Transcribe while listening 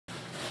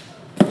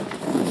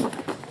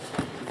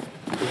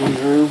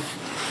reading room.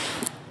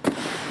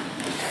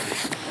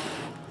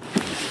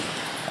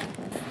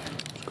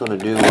 Just gonna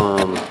do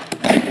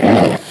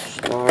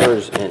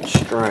stars and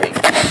stripes.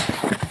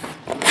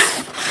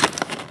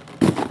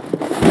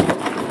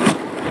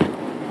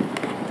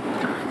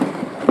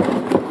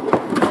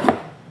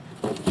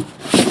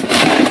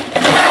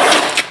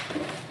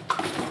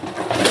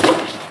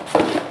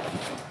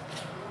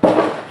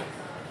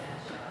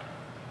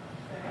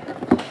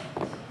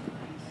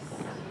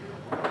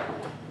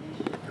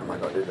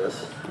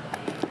 This.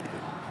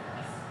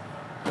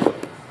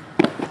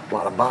 A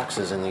lot of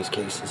boxes in these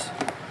cases.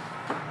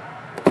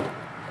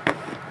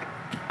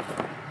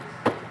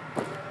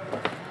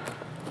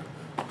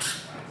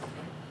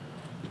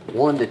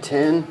 One to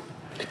 10.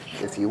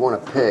 If you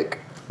want to pick,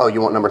 oh,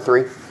 you want number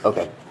 3?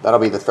 Okay, that'll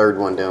be the third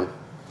one down.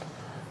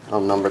 I'll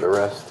number the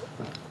rest.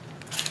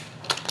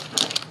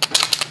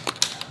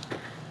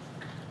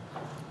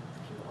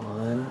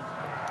 1,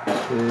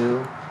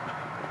 2,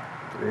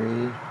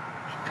 3,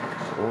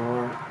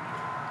 4,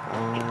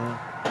 5,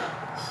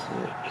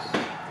 6,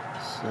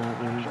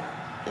 7,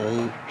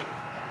 8,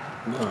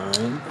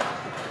 9,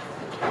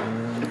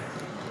 10,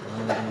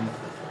 11.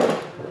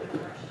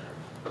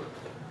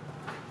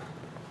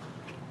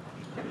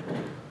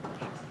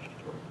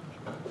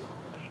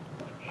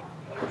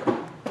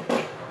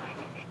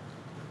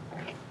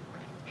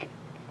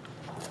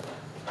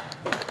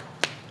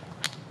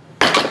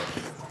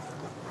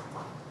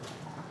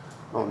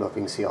 I don't know if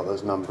you can see all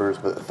those numbers,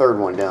 but the third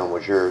one down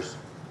was yours.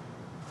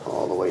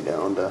 All the way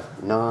down to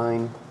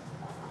 9.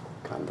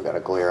 Kind of got a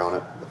glare on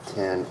it.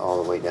 10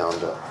 all the way down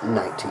to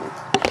 19.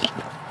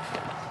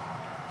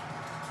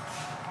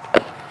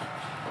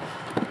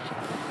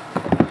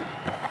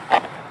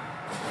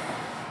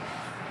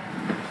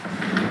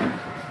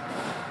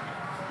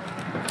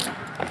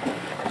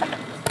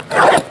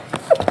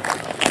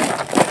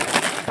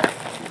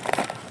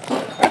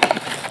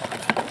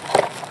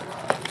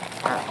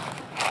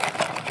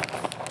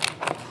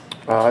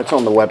 It's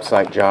on the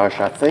website, Josh.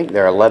 I think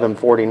they're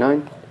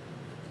 $11.49.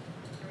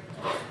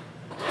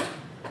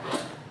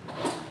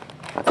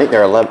 I think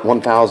they're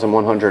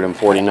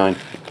 $1,149. You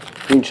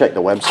can check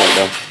the website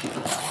though.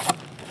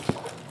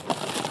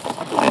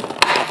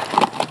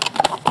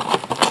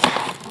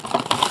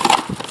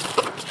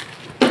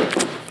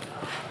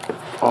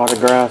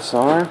 Autographs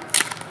are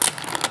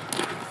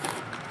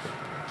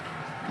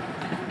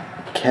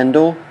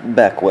Kendall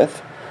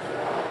Beckwith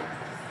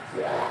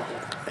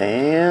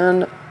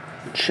and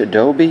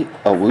Chidobe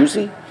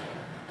Awuzie.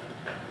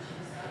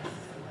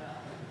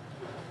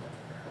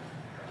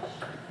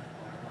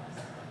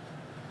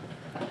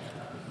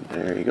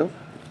 There you go.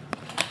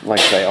 Like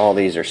I say, all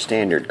these are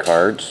standard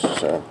cards,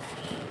 so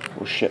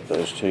we'll ship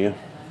those to you.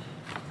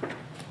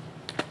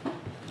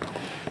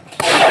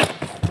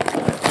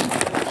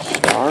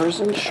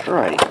 Stars and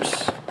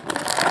Stripes.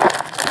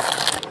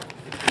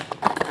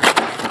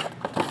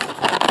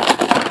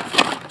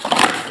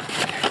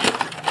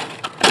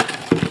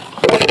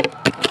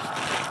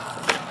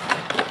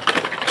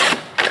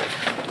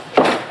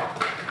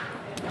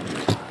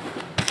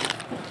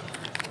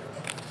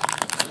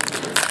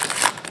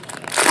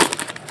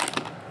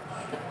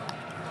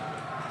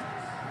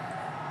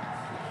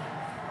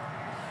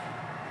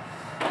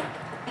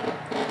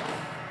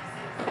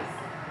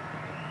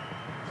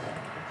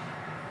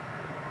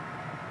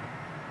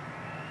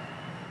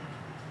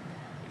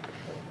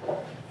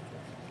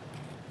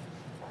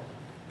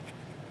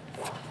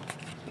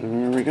 And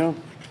there we go.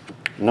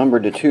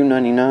 Numbered to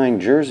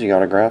 299 jersey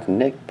autograph,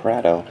 Nick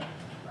Pratto.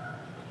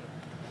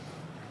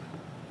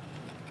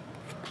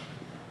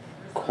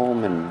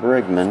 Coleman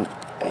Brigman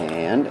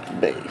and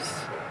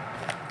base.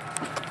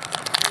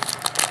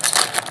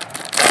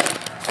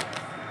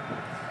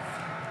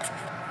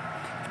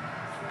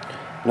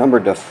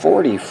 Numbered to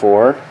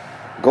 44,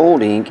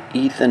 gold ink,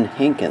 Ethan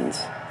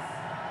Hankins.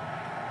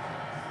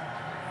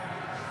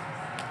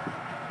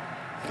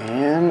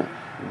 And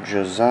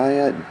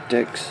Josiah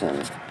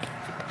Dixon.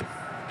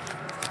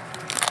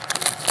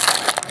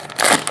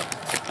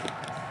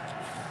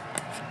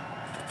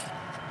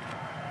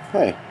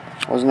 Hey,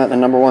 wasn't that the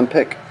 #1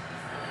 pick?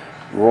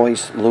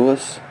 Royce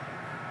Lewis.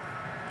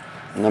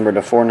 Numbered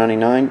to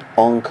 499,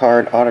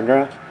 on-card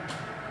autograph.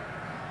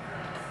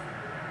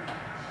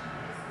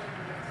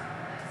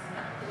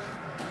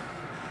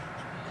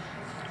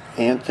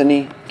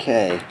 Anthony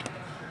K.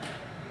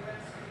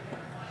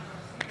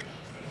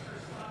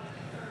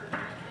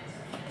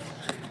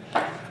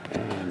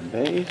 And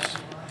base.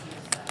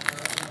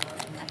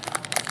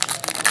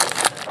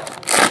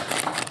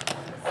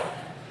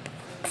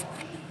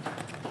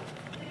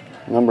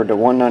 Numbered to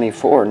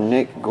 194,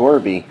 Nick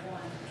Gorby.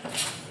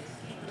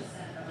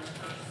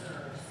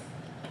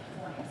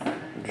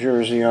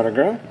 Jersey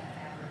autograph.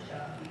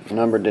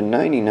 Numbered to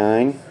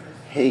 99,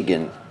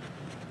 Hagen.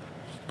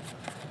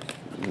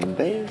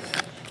 Base.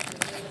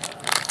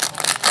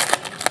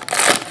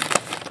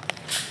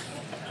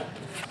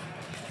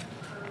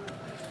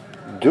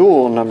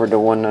 Dual numbered to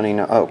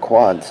 199. Oh,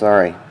 quad,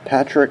 sorry.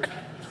 Patrick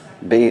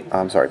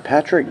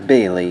Patrick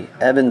Bailey,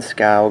 Evan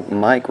Scow,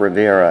 Mike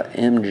Rivera,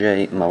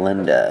 MJ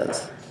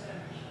Melendez.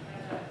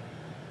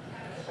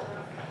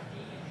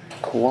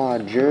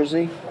 Quad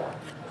jersey.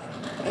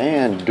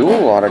 And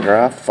dual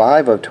autograph,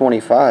 5 of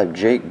 25,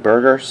 Jake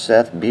Berger,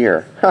 Seth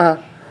Beer.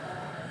 Haha.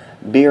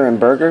 Beer and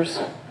Burgers.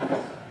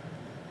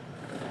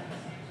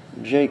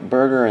 Jake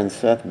Berger and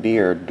Seth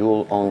Beer,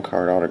 dual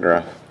on-card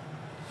autograph.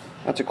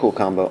 That's a cool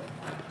combo.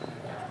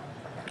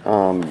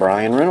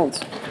 Brian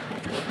Reynolds.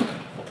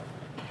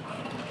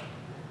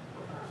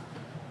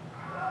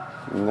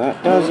 And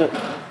that does it.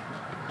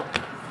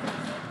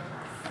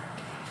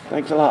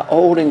 Thanks a lot,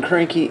 Old and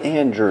Cranky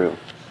Andrew.